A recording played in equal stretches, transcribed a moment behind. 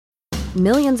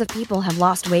Millions of people have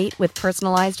lost weight with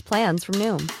personalized plans from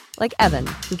Noom. Like Evan,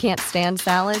 who can't stand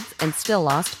salads and still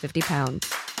lost 50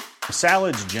 pounds.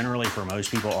 Salads generally for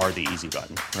most people are the easy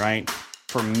button, right?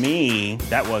 For me,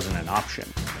 that wasn't an option.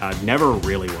 I never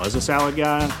really was a salad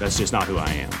guy. That's just not who I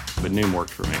am. But Noom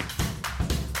worked for me.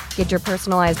 Get your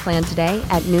personalized plan today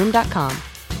at Noom.com.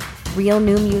 Real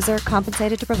Noom user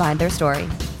compensated to provide their story.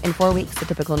 In 4 weeks, the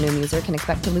typical Noom user can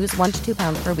expect to lose 1 to 2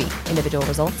 pounds per week. Individual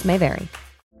results may vary.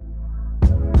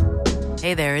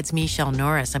 Hey there, it's Michelle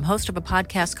Norris. I'm host of a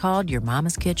podcast called Your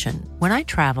Mama's Kitchen. When I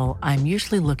travel, I'm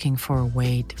usually looking for a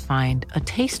way to find a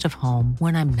taste of home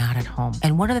when I'm not at home.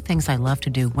 And one of the things I love to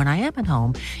do when I am at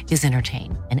home is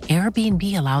entertain. And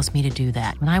Airbnb allows me to do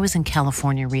that. When I was in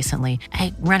California recently,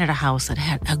 I rented a house that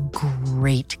had a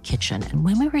great kitchen. And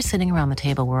when we were sitting around the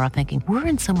table, we were all thinking, we're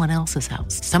in someone else's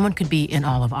house. Someone could be in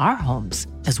all of our homes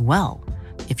as well.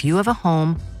 If you have a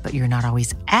home, but you're not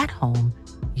always at home,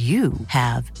 you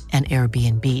have an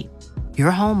Airbnb.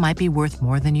 Your home might be worth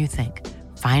more than you think.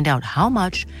 Find out how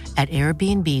much at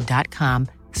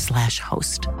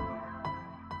airbnb.com/host.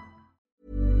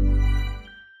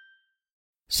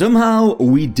 Somehow,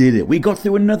 we did it. We got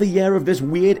through another year of this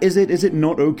weird is it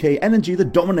not okay energy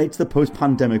that dominates the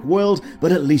post-pandemic world,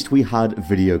 but at least we had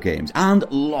video games, and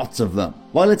lots of them.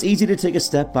 While it's easy to take a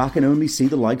step back and only see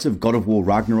the likes of God of War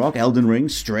Ragnarok, Elden Ring,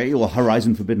 Stray, or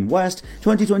Horizon Forbidden West,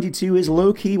 2022 is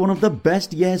low-key one of the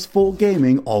best years for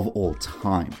gaming of all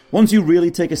time. Once you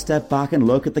really take a step back and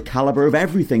look at the caliber of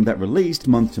everything that released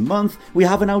month to month, we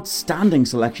have an outstanding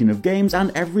selection of games,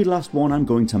 and every last one I'm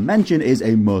going to mention is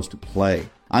a must-play.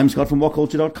 I'm Scott from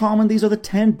WhatCulture.com, and these are the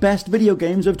 10 best video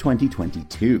games of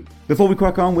 2022. Before we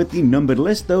crack on with the numbered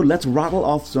list though, let's rattle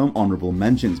off some honorable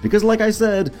mentions, because like I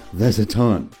said, there's a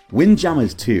ton.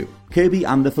 Windjammers 2, Kirby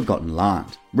and the Forgotten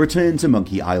Land, Return to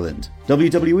Monkey Island,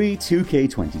 WWE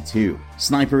 2K22,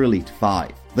 Sniper Elite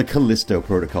 5, The Callisto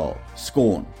Protocol,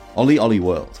 Scorn, Ollie Ollie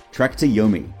World, Trek to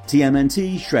Yomi,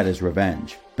 TMNT Shredder's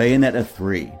Revenge, Bayonetta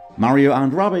 3, Mario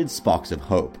and Rabbids Sparks of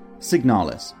Hope,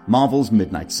 Signalis, Marvel's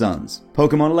Midnight Suns,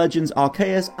 Pokemon Legends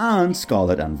Arceus, and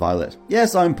Scarlet and Violet.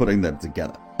 Yes, I'm putting them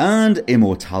together. And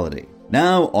Immortality.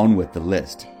 Now on with the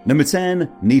list. Number 10,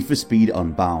 Need for Speed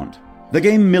Unbound. The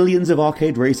game millions of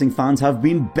arcade racing fans have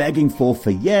been begging for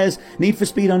years, Need for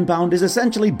Speed Unbound is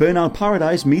essentially Burnout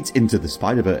Paradise meets Into the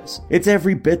Spider-Verse. It's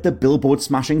every bit the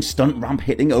billboard-smashing,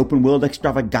 stunt-ramp-hitting open-world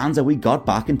extravaganza we got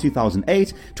back in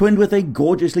 2008, twinned with a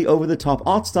gorgeously over-the-top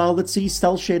art style that sees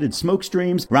cel-shaded smoke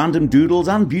streams, random doodles,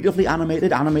 and beautifully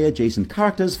animated anime-adjacent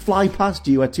characters fly past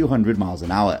you at 200 miles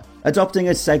an hour. Adopting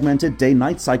a segmented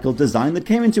day-night cycle design that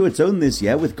came into its own this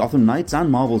year with Gotham Knights and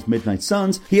Marvel's Midnight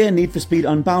Suns, here Need for Speed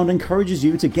Unbound encourages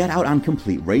you to get out and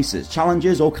complete races,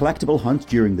 challenges, or collectible hunts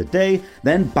during the day,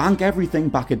 then bank everything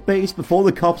back at base before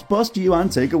the cops bust you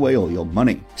and take away all your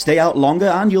money. Stay out longer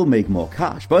and you'll make more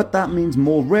cash, but that means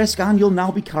more risk and you'll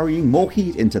now be carrying more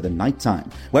heat into the nighttime,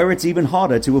 where it's even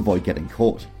harder to avoid getting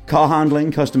caught. Car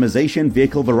handling, customization,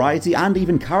 vehicle variety, and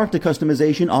even character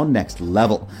customization are next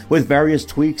level, with various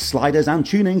tweaks, sliders, and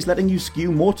tunings letting you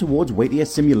skew more towards weightier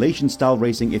simulation-style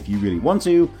racing if you really want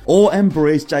to, or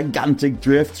embrace gigantic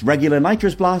drifts, regular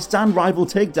nitrous blasts, and rival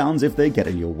takedowns if they get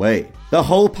in your way. The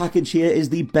whole package here is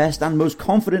the best and most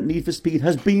confident Need for Speed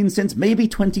has been since maybe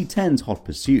 2010's Hot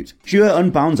Pursuit. Sure,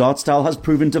 Unbound's art style has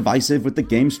proven divisive with the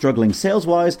game struggling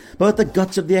sales-wise, but the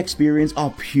guts of the experience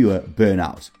are pure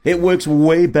burnout. It works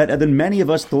way better than many of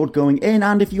us thought going in,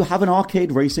 and if you have an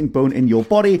arcade racing bone in your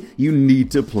body, you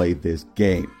need to play this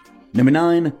game. Number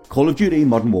 9, Call of Duty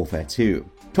Modern Warfare 2.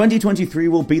 2023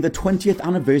 will be the 20th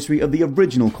anniversary of the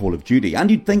original Call of Duty, and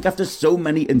you'd think after so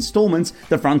many installments,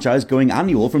 the franchise going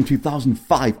annual from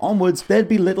 2005 onwards, there'd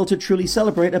be little to truly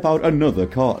celebrate about another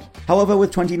COD. However,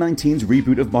 with 2019's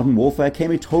reboot of Modern Warfare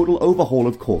came a total overhaul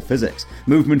of core physics,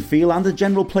 movement feel, and the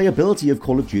general playability of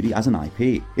Call of Duty as an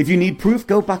IP. If you need proof,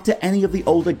 go back to any of the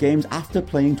older games after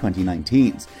playing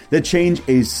 2019's. The change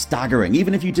is staggering,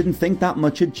 even if you didn't think that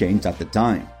much had changed at the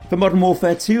time. For Modern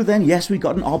Warfare 2 then, yes, we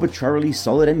got an arbitrarily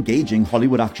solid, engaging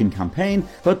Hollywood action campaign,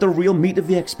 but the real meat of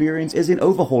the experience is in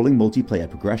overhauling multiplayer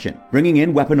progression. Bringing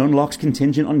in weapon unlocks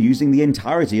contingent on using the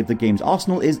entirety of the game's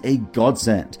arsenal is a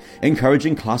godsend,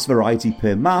 encouraging class variety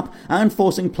per map, and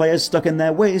forcing players stuck in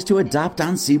their ways to adapt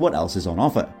and see what else is on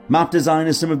offer. Map design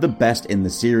is some of the best in the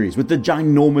series, with the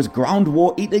ginormous ground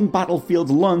war eating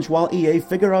Battlefield's lunch while EA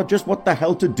figure out just what the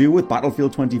hell to do with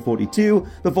Battlefield 2042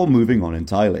 before moving on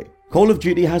entirely. Call of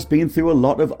Duty has been through a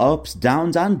lot of ups,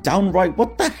 downs, and downright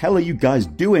what the hell are you guys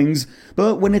doings,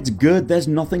 but when it's good, there's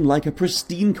nothing like a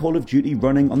pristine Call of Duty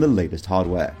running on the latest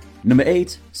hardware. Number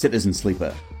 8, Citizen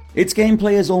Sleeper. Its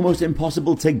gameplay is almost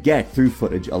impossible to get through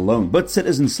footage alone, but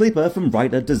Citizen Sleeper from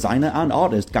writer, designer and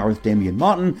artist Gareth Damian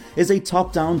Martin is a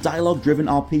top-down, dialogue-driven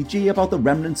RPG about the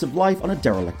remnants of life on a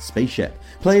derelict spaceship,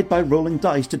 played by rolling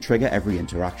dice to trigger every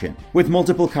interaction. With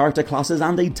multiple character classes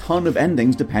and a ton of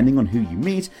endings depending on who you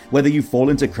meet, whether you fall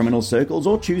into criminal circles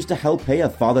or choose to help pay a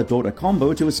father-daughter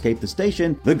combo to escape the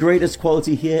station, the greatest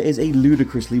quality here is a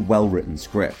ludicrously well-written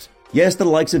script. Yes, the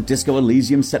likes of Disco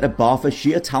Elysium set a bar for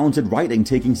sheer talented writing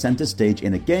taking center stage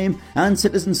in a game, and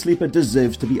Citizen Sleeper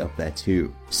deserves to be up there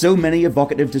too. So many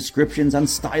evocative descriptions and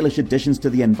stylish additions to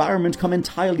the environment come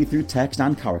entirely through text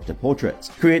and character portraits,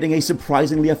 creating a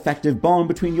surprisingly effective bond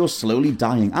between your slowly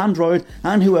dying android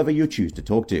and whoever you choose to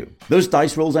talk to. Those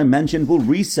dice rolls I mentioned will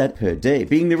reset per day,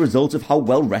 being the result of how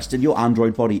well rested your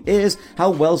android body is, how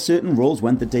well certain rolls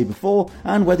went the day before,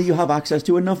 and whether you have access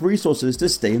to enough resources to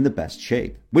stay in the best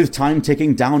shape. With time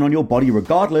ticking down on your body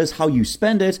regardless, how you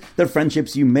spend it, the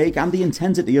friendships you make, and the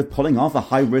intensity of pulling off a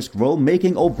high-risk role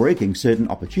making or breaking certain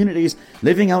opportunities,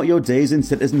 living out your days in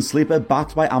Citizen Sleeper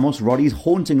backed by Amos Roddy's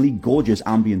hauntingly gorgeous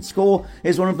ambient score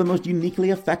is one of the most uniquely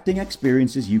affecting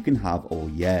experiences you can have all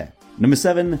year. Number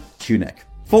 7. Tunic.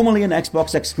 Formerly an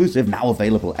Xbox exclusive, now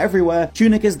available everywhere,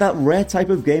 Tunic is that rare type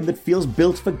of game that feels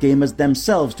built for gamers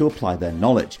themselves to apply their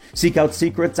knowledge, seek out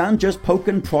secrets, and just poke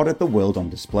and prod at the world on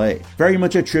display. Very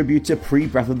much a tribute to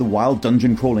pre-Breath of the Wild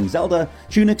dungeon-crawling Zelda,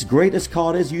 Tunic's greatest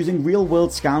card is using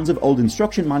real-world scans of old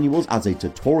instruction manuals as a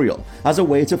tutorial, as a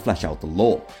way to flesh out the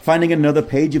lore. Finding another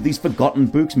page of these forgotten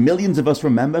books millions of us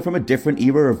remember from a different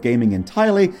era of gaming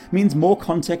entirely means more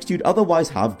context you'd otherwise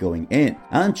have going in,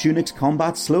 and Tunic's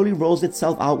combat slowly rolls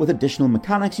itself out with additional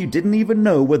mechanics you didn't even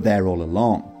know were there all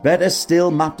along. Better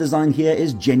still, map design here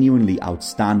is genuinely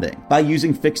outstanding. By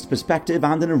using fixed perspective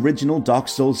and an original Dark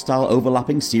Souls style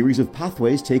overlapping series of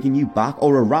pathways taking you back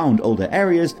or around older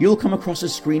areas, you'll come across a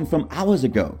screen from hours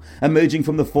ago, emerging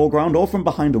from the foreground or from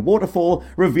behind a waterfall,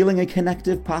 revealing a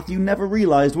connective path you never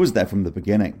realized was there from the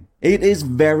beginning. It is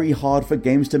very hard for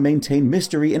games to maintain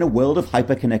mystery in a world of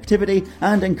hyperconnectivity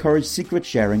and encourage secret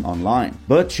sharing online,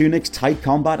 but Tunic's tight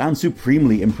combat and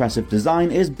supremely impressive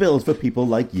design is built for people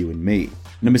like you and me.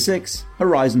 Number 6.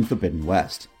 Horizon Forbidden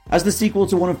West. As the sequel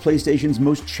to one of PlayStation's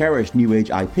most cherished New Age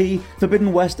IP,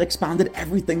 Forbidden West expanded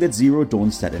everything that Zero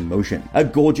Dawn set in motion. A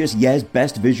gorgeous, yes,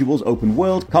 best visuals open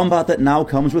world, combat that now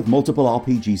comes with multiple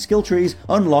RPG skill trees,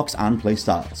 unlocks and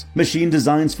playstyles. Machine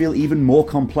designs feel even more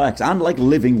complex and like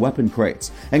living weapon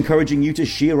crates, encouraging you to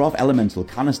shear off elemental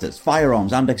canisters,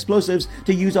 firearms and explosives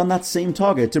to use on that same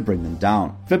target to bring them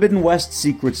down. Forbidden West's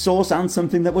secret sauce, and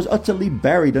something that was utterly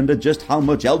buried under just how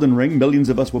much Elden Ring millions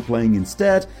of us were playing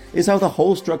instead, is how the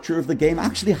whole structure of the game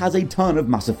actually has a ton of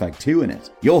Mass Effect 2 in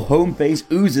it. Your home base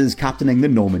oozes captaining the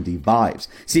Normandy vibes,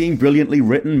 seeing brilliantly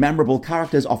written, memorable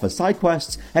characters offer side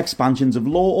quests, expansions of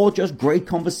lore, or just great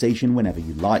conversation whenever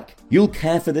you like. You'll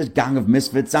care for this gang of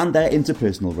misfits and their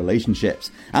interpersonal relationships,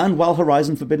 and while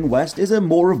Horizon Forbidden West is a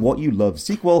more of what you love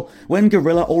sequel, when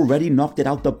Guerrilla already knocked it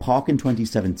out the park in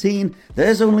 2017,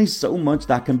 there's only so much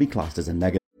that can be classed as a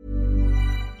negative.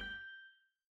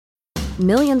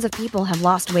 Millions of people have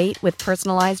lost weight with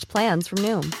personalized plans from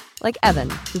Noom. Like Evan,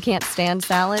 who can't stand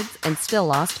salads and still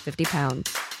lost 50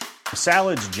 pounds.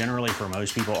 Salads generally for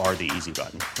most people are the easy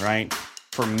button, right?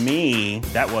 For me,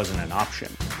 that wasn't an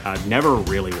option. I never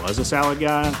really was a salad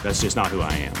guy. That's just not who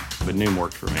I am. But Noom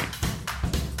worked for me.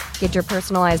 Get your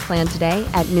personalized plan today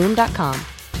at Noom.com.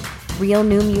 Real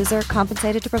Noom user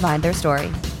compensated to provide their story.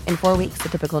 In 4 weeks, the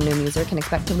typical Noom user can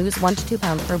expect to lose 1 to 2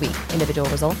 pounds per week. Individual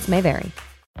results may vary.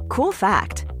 Cool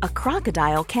fact, a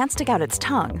crocodile can't stick out its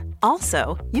tongue.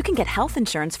 Also, you can get health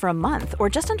insurance for a month or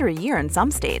just under a year in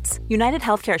some states. United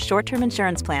Healthcare short-term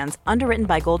insurance plans, underwritten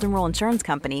by Golden Rule Insurance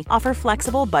Company, offer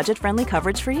flexible, budget-friendly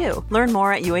coverage for you. Learn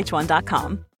more at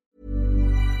UH1.com.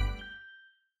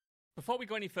 Before we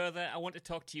go any further, I want to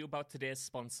talk to you about today's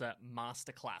sponsor,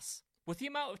 Masterclass. With the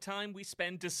amount of time we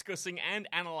spend discussing and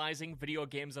analysing video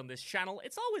games on this channel,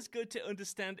 it's always good to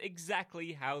understand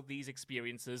exactly how these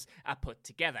experiences are put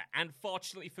together. And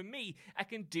fortunately for me, I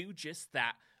can do just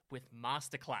that with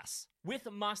Masterclass. With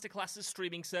Masterclass's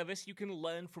streaming service, you can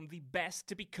learn from the best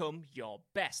to become your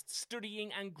best,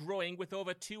 studying and growing with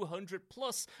over 200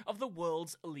 plus of the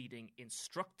world's leading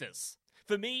instructors.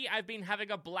 For me, I've been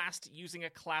having a blast using a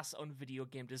class on video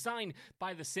game design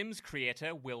by The Sims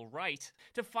creator Will Wright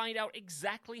to find out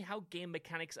exactly how game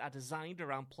mechanics are designed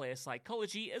around player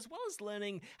psychology, as well as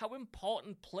learning how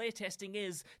important playtesting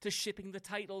is to shipping the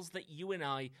titles that you and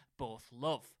I both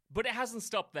love. But it hasn't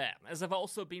stopped there, as I've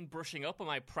also been brushing up on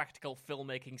my practical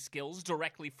filmmaking skills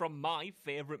directly from my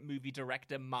favourite movie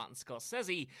director Martin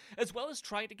Scorsese, as well as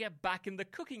trying to get back in the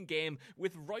cooking game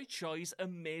with Roy Choi's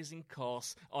amazing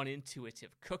course on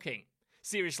intuitive cooking.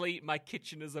 Seriously, my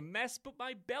kitchen is a mess, but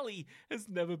my belly has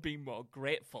never been more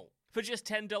grateful. For just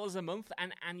 $10 a month,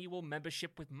 an annual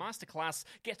membership with Masterclass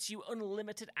gets you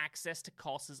unlimited access to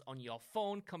courses on your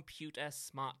phone, computer,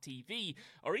 smart TV,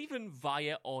 or even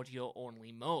via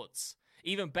audio-only modes.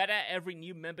 Even better, every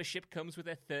new membership comes with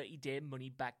a 30-day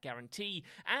money-back guarantee,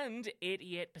 and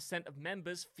 88% of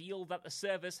members feel that the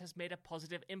service has made a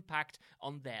positive impact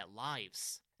on their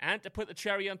lives. And to put the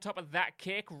cherry on top of that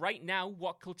cake, right now,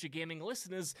 What Culture Gaming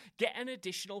listeners get an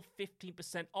additional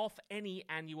 15% off any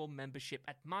annual membership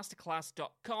at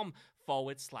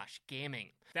masterclass.com/gaming.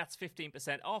 That's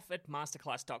 15% off at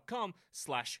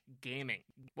masterclass.com/gaming.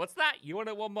 What's that? You want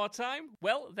it one more time?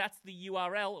 Well, that's the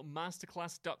URL,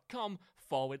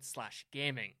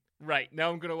 masterclass.com/gaming. Right, now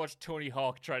I'm going to watch Tony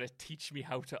Hawk try to teach me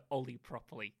how to ollie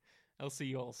properly. I'll see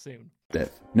you all soon.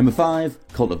 Number 5,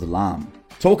 Cult of the Lamb.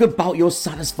 Talk about your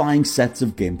satisfying sets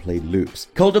of gameplay loops.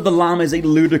 Cult of the Lamb is a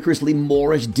ludicrously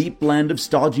Moorish deep blend of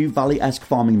Stardew Valley-esque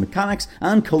farming mechanics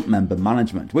and cult member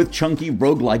management, with chunky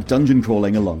roguelike dungeon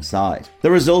crawling alongside. The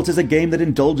result is a game that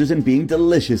indulges in being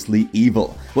deliciously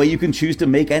evil, where you can choose to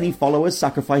make any followers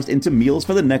sacrificed into meals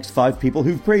for the next 5 people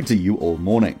who've prayed to you all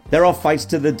morning. There are fights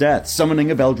to the death, summoning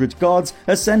of eldritch gods,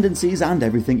 ascendancies, and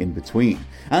everything in between.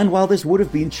 And while this would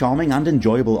have been charming and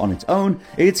enjoyable on its own,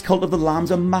 it's Cult of the Lamb's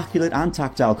immaculate and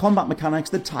tactile combat mechanics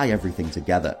that tie everything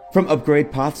together. From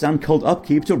upgrade paths and cult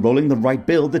upkeep to rolling the right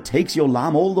build that takes your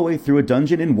lamb all the way through a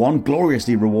dungeon in one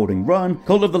gloriously rewarding run,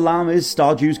 Cult of the Lamb is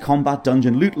Stardew's combat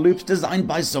dungeon loot loops designed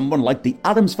by someone like the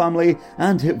Addams Family,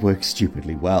 and it works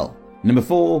stupidly well. Number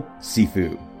 4,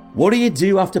 Sifu. What do you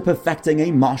do after perfecting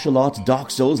a martial arts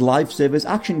Dark Souls live service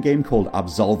action game called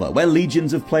Absolver, where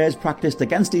legions of players practiced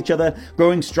against each other,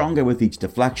 growing stronger with each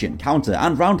deflection, counter,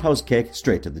 and roundhouse kick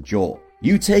straight to the jaw?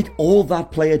 You take all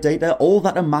that player data, all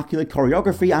that immaculate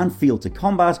choreography and feel to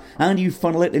combat, and you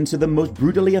funnel it into the most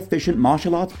brutally efficient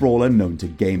martial arts brawler known to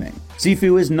gaming.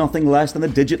 Sifu is nothing less than the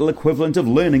digital equivalent of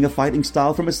learning a fighting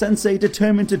style from a sensei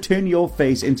determined to turn your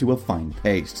face into a fine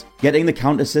paste. Getting the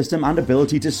counter system and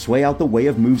ability to sway out the way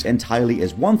of moves entirely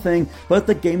is one thing, but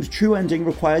the game's true ending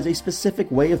requires a specific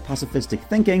way of pacifistic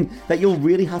thinking that you'll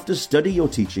really have to study your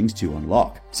teachings to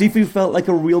unlock. Sifu felt like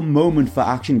a real moment for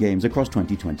action games across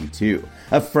 2022.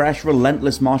 A fresh,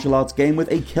 relentless martial arts game with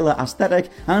a killer aesthetic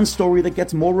and story that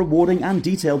gets more rewarding and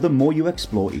detailed the more you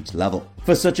explore each level.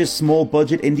 For such a small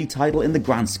budget indie title in the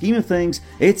grand scheme of things,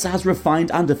 it's as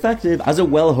refined and effective as a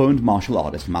well-honed martial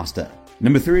artist master.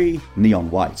 Number 3,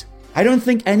 Neon White. I don't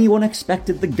think anyone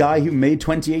expected the guy who made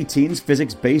 2018's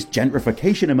physics-based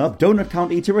gentrification em-up Donut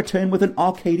County to return with an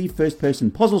arcadey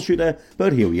first-person puzzle shooter,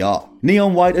 but here we are.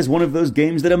 Neon White is one of those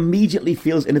games that immediately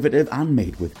feels innovative and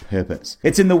made with purpose.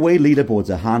 It's in the way leaderboards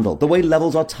are handled, the way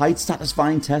levels are tight,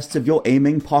 satisfying tests of your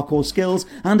aiming, parkour skills,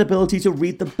 and ability to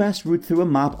read the best route through a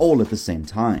map all at the same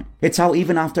time. It's how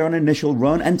even after an initial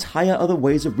run, entire other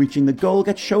ways of reaching the goal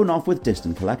get shown off with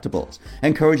distant collectibles,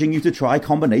 encouraging you to try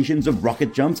combinations of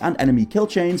rocket jumps and enemy kill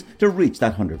chains to reach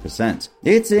that 100%.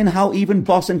 It's in how even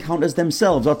boss encounters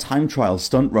themselves are time trial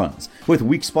stunt runs, with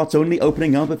weak spots only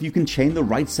opening up if you can chain the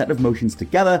right set of motions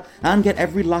together and get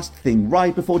every last thing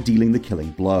right before dealing the killing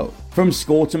blow. From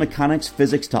score to mechanics,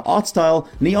 physics to art style,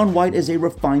 Neon White is a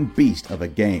refined beast of a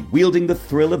game, wielding the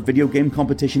thrill of video game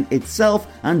competition itself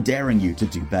and daring you to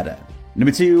do better.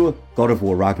 Number 2, God of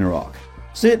War Ragnarok.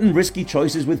 Certain risky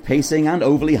choices with pacing and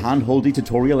overly hand-holdy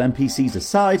tutorial NPCs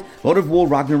aside, God of War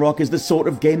Ragnarok is the sort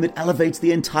of game that elevates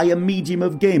the entire medium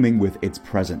of gaming with its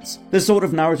presence. The sort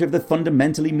of narrative that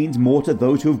fundamentally means more to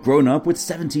those who have grown up with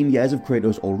 17 years of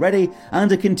Kratos already, and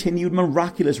a continued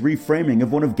miraculous reframing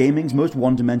of one of gaming's most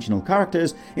one-dimensional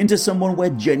characters into someone we're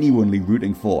genuinely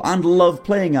rooting for and love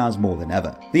playing as more than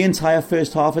ever. The entire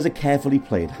first half is a carefully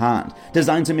played hand,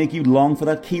 designed to make you long for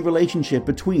that key relationship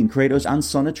between Kratos and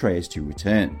son Atreus to return.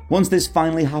 Once this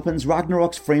finally happens,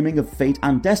 Ragnarok's framing of fate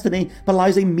and destiny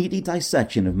belies a meaty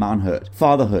dissection of manhood,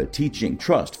 fatherhood, teaching,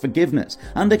 trust, forgiveness,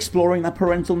 and exploring that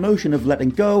parental notion of letting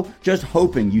go, just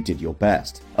hoping you did your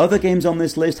best. Other games on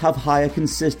this list have higher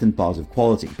consistent bars of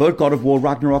quality, but God of War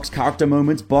Ragnarok's character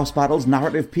moments, boss battles,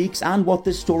 narrative peaks, and what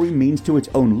this story means to its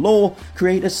own lore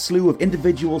create a slew of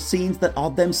individual scenes that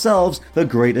are themselves the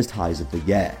greatest highs of the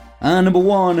year. And number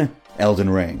 1,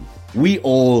 Elden Ring. We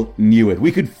all knew it.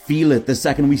 We could feel it the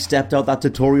second we stepped out that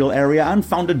tutorial area and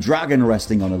found a dragon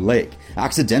resting on a lake,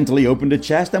 accidentally opened a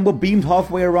chest and were beamed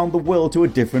halfway around the world to a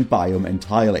different biome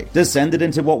entirely, descended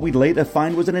into what we'd later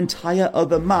find was an entire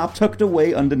other map tucked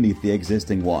away underneath the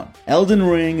existing one. Elden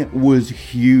Ring was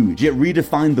huge. It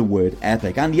redefined the word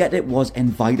epic, and yet it was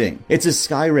inviting. It's a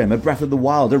Skyrim, a Breath of the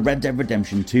Wild, a Red Dead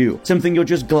Redemption 2, something you're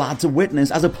just glad to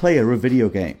witness as a player of video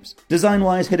games.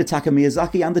 Design-wise, Hidetaka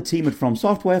Miyazaki and the team at From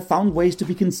Software found ways to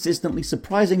be consistently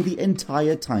surprising the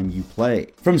entire time you play.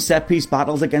 From set-piece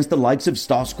battles against the likes of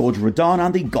Starscourge Radahn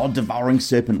and the god-devouring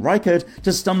serpent Rykard,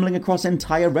 to stumbling across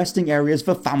entire resting areas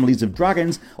for families of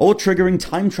dragons, or triggering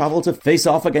time travel to face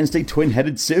off against a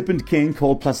twin-headed serpent king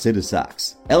called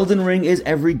Placidusax. Elden Ring is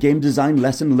every game design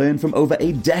lesson learned from over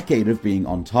a decade of being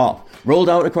on top, rolled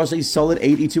out across a solid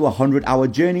 80 to 100 hour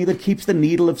journey that keeps the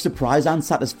needle of surprise and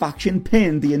satisfaction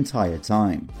pinned the entire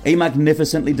time. A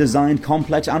magnificently designed,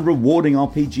 complex and rewarding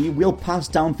RPG we'll pass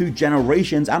down through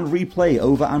generations and replay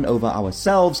over and over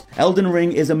ourselves, Elden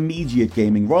Ring is immediate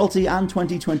gaming royalty and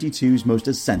 2022's most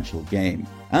essential game.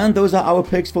 And those are our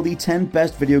picks for the 10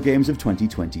 best video games of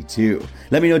 2022.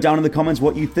 Let me know down in the comments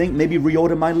what you think, maybe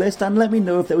reorder my list, and let me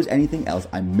know if there was anything else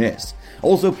I missed.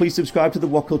 Also, please subscribe to the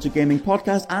What Culture Gaming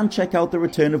podcast and check out the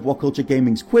return of What Culture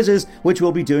Gaming's quizzes, which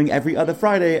we'll be doing every other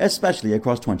Friday, especially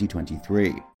across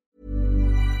 2023.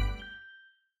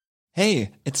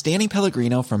 Hey, it's Danny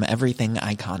Pellegrino from Everything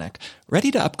Iconic.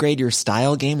 Ready to upgrade your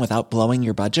style game without blowing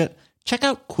your budget? Check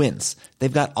out Quince.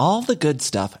 They've got all the good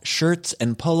stuff, shirts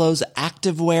and polos,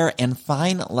 activewear, and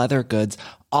fine leather goods,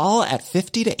 all at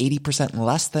 50 to 80%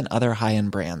 less than other high-end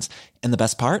brands. And the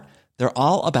best part? They're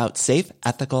all about safe,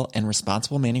 ethical, and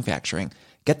responsible manufacturing.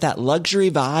 Get that luxury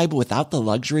vibe without the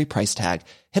luxury price tag.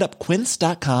 Hit up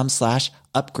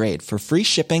quince.com/upgrade for free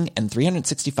shipping and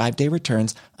 365-day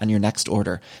returns on your next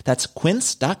order. That's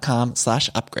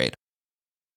quince.com/upgrade.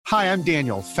 Hi, I'm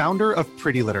Daniel, founder of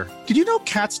Pretty Litter. Did you know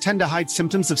cats tend to hide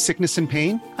symptoms of sickness and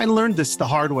pain? I learned this the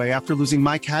hard way after losing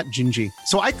my cat, Gingy.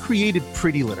 So I created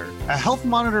Pretty Litter, a health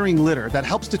monitoring litter that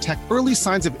helps detect early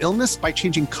signs of illness by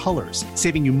changing colors,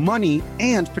 saving you money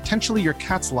and potentially your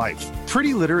cat's life.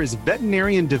 Pretty Litter is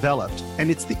veterinarian developed,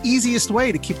 and it's the easiest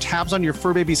way to keep tabs on your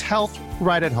fur baby's health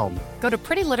right at home. Go to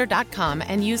prettylitter.com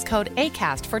and use code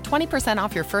ACAST for 20%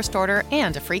 off your first order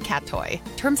and a free cat toy.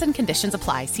 Terms and conditions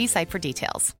apply. See site for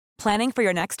details. Planning for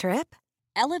your next trip?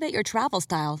 Elevate your travel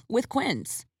style with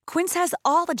Quince. Quince has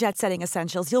all the jet-setting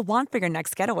essentials you'll want for your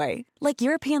next getaway, like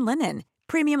European linen,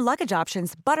 premium luggage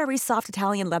options, buttery soft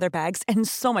Italian leather bags, and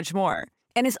so much more.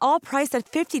 And is all priced at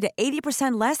 50 to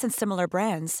 80% less than similar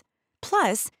brands.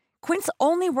 Plus, Quince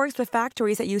only works with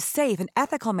factories that use safe and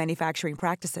ethical manufacturing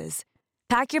practices.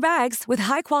 Pack your bags with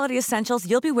high-quality essentials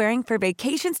you'll be wearing for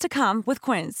vacations to come with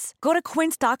Quince. Go to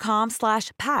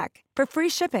quince.com/pack for free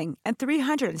shipping and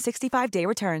 365-day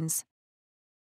returns.